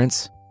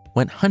disappearance,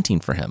 went hunting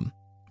for him.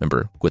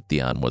 Remember,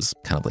 Gwythion was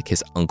kind of like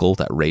his uncle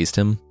that raised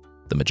him,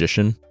 the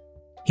magician.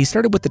 He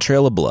started with the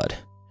trail of blood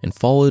and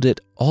followed it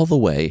all the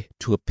way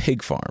to a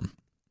pig farm.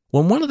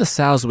 When one of the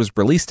sows was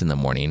released in the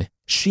morning,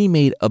 she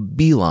made a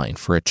beeline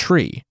for a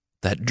tree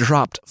that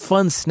dropped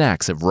fun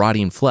snacks of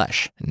rotting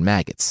flesh and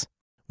maggots.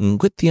 When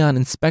Gwythion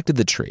inspected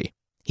the tree,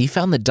 he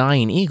found the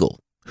dying eagle,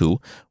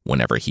 who,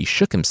 whenever he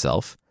shook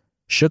himself,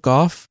 shook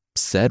off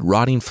said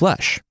rotting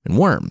flesh and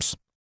worms.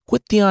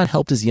 Gwythion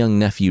helped his young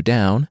nephew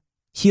down,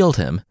 healed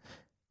him,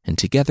 and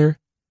together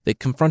they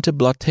confronted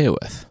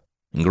Bloteuwedd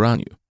and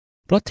Granu.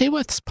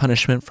 Bloteuwedd's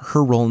punishment for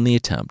her role in the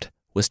attempt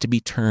was to be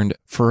turned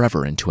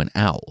forever into an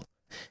owl,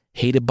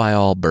 hated by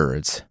all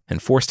birds,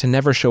 and forced to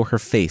never show her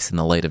face in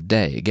the light of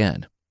day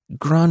again.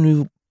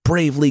 Granu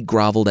bravely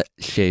groveled at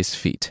She's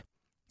feet,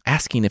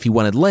 asking if he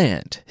wanted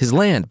his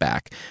land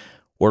back,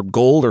 or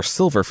gold or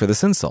silver for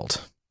this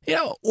insult.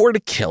 Or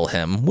to kill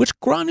him, which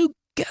Granu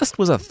guessed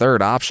was a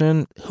third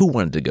option. Who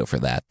wanted to go for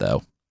that,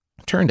 though?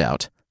 Turned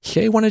out,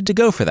 She wanted to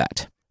go for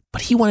that,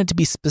 but he wanted to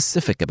be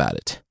specific about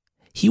it.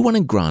 He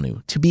wanted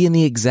Granu to be in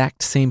the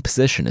exact same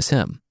position as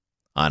him,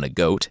 on a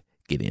goat,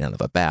 getting out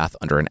of a bath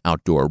under an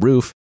outdoor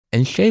roof,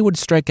 and She would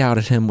strike out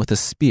at him with a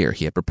spear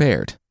he had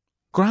prepared.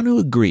 Granu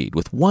agreed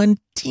with one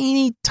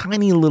teeny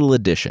tiny little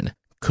addition.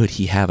 Could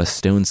he have a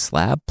stone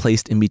slab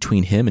placed in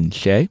between him and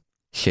She?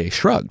 She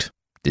shrugged.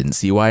 Didn't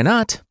see why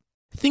not.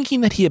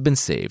 Thinking that he had been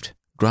saved,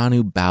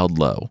 Granu bowed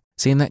low,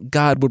 saying that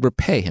God would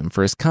repay him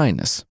for his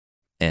kindness.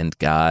 And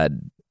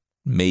God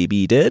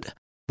maybe did.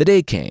 The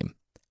day came,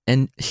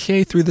 and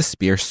Xie threw the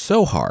spear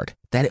so hard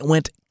that it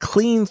went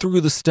clean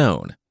through the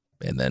stone,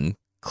 and then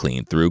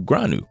clean through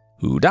Granu,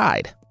 who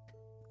died.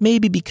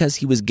 Maybe because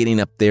he was getting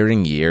up there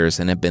in years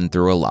and had been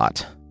through a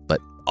lot, but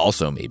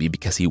also maybe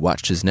because he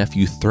watched his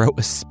nephew throw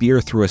a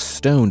spear through a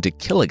stone to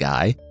kill a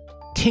guy,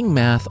 King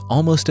Math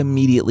almost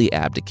immediately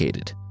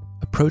abdicated,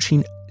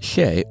 approaching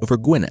Xie over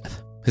Gwynedd,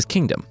 his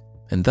kingdom,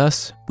 and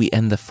thus we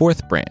end the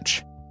fourth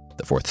branch,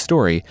 the fourth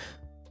story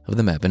of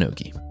the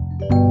Mabinogi.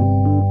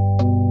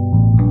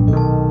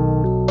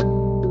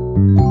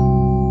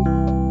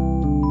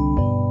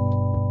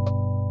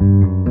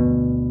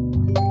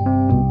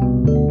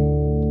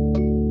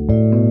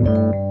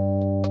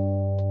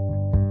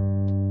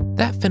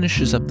 That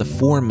finishes up the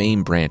four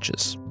main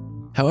branches.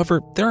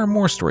 However, there are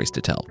more stories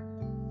to tell.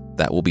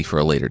 That will be for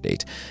a later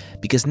date,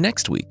 because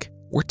next week,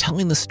 we're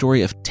telling the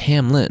story of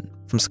Tam Lin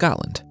from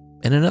Scotland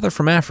and another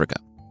from Africa,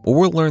 where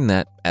we'll learn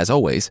that, as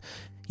always,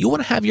 you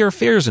want to have your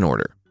affairs in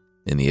order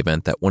in the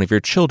event that one of your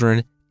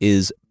children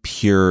is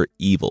pure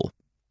evil.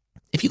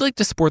 If you'd like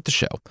to support the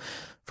show,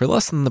 for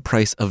less than the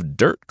price of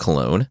dirt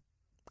cologne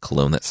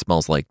that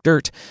smells like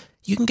dirt,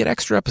 you can get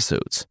extra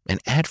episodes and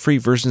ad-free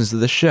versions of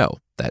the show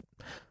that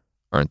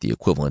aren't the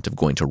equivalent of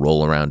going to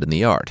roll around in the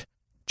yard.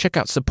 Check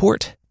out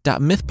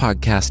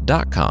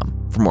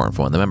support.mythpodcast.com for more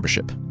info on the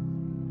membership.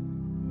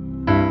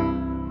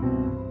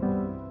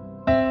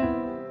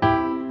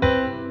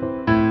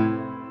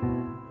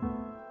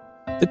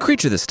 The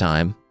creature this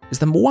time is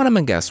the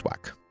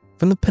Mwanamangashwak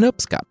from the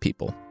Penobscot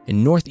people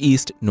in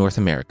northeast North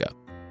America.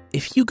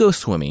 If you go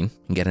swimming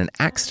and get an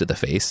axe to the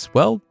face,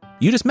 well,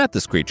 you just met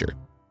this creature.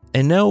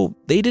 And no,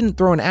 they didn't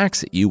throw an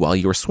axe at you while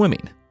you were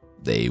swimming.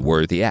 They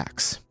were the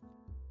axe.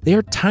 They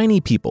are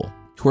tiny people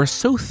who are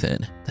so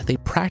thin that they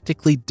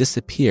practically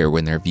disappear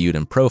when they're viewed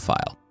in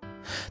profile.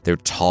 They're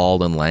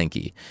tall and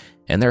lanky,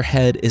 and their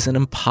head is an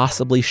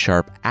impossibly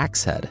sharp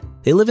axe head.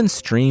 They live in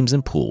streams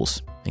and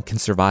pools and can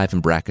survive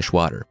in brackish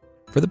water.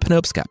 For the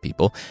Penobscot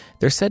people,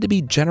 they're said to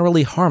be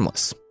generally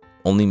harmless,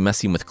 only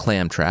messing with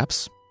clam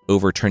traps,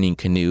 overturning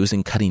canoes,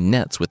 and cutting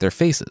nets with their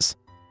faces.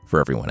 For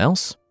everyone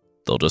else,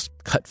 they'll just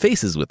cut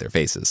faces with their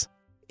faces.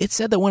 It's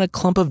said that when a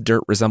clump of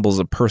dirt resembles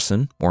a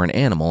person or an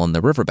animal on the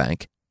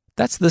riverbank,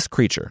 that's this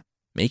creature,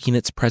 making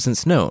its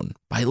presence known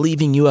by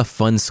leaving you a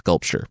fun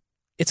sculpture.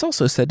 It's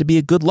also said to be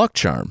a good luck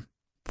charm,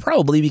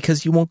 probably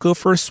because you won't go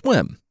for a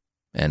swim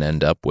and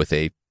end up with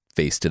a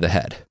face to the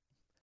head.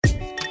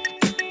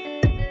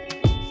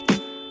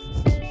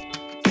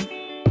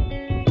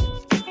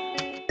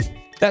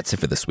 That's it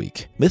for this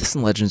week. Myths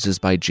and Legends is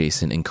by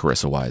Jason and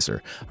Carissa Weiser.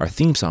 Our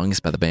theme song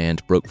is by the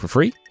band Broke for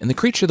Free, and the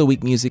Creature of the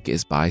Week music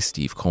is by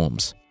Steve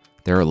Combs.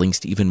 There are links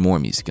to even more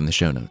music in the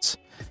show notes.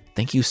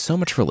 Thank you so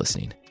much for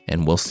listening,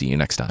 and we'll see you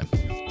next time.